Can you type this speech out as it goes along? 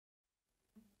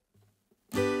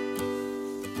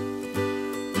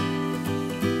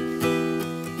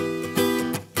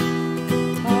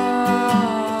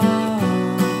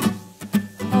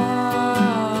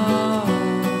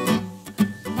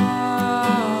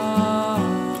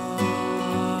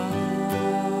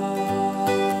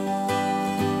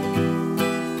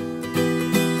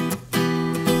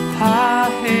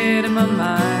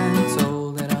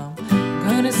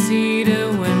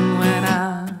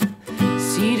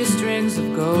grains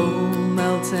of gold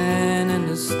melting in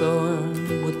the storm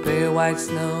with pale white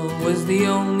snow was the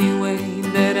only way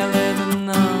that I'll ever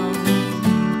know.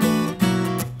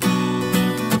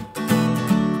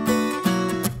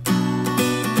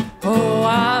 Oh,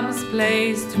 I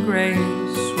misplaced a gray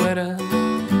sweater.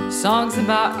 Songs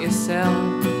about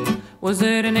yourself. Was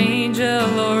it an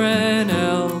angel or an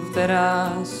elf that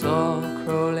I saw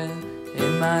crawling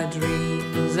in my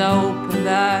dreams? I opened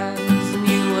eyes and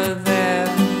you were there.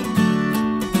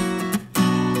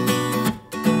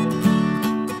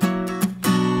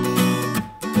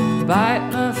 Bite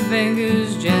my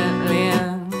fingers gently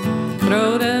and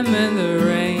throw them in the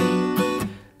rain.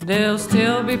 They'll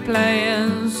still be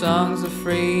playing songs of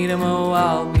freedom. Oh,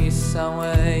 I'll be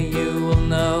somewhere you will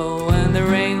know, and the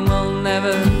rain will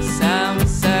never sound the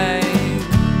same.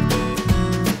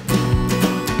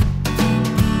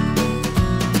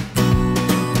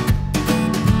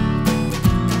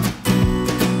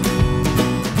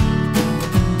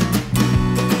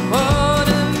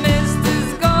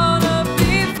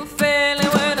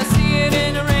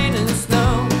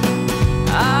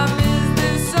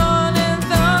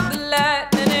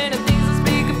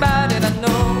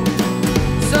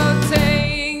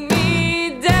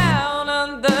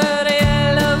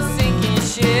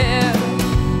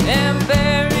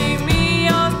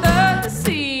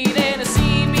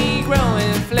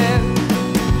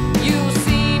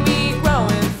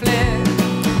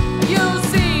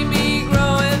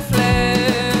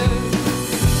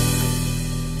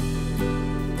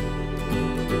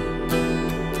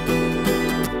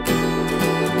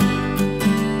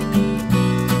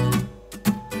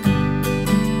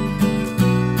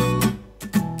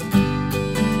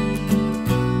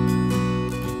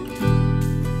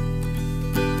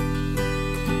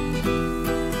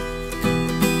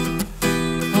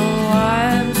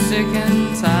 Sick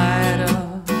and tired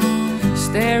of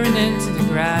staring into the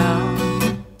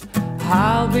ground.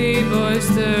 I'll be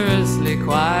boisterously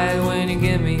quiet when you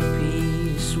give me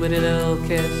peace with a little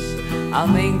kiss. I'll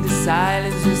make the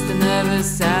silence just another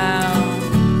sound.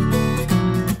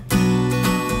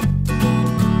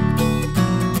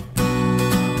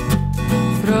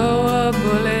 Throw a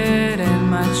bullet in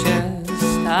my chest,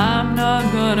 I'm not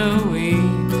gonna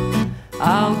weep.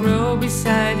 I'll grow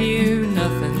beside you,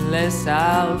 nothing less.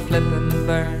 I'll flip and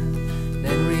burn,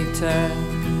 then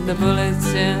return the bullets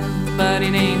in, but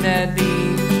it ain't that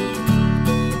deep.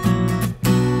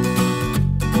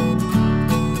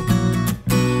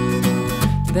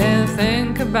 Then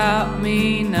think about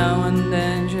me now and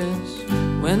then, just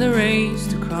when the rain's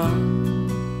to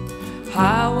come.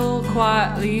 I will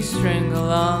quietly string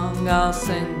along, I'll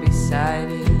sing beside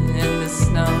it in the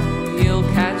snow. You'll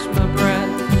catch my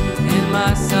breath in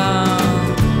my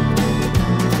song.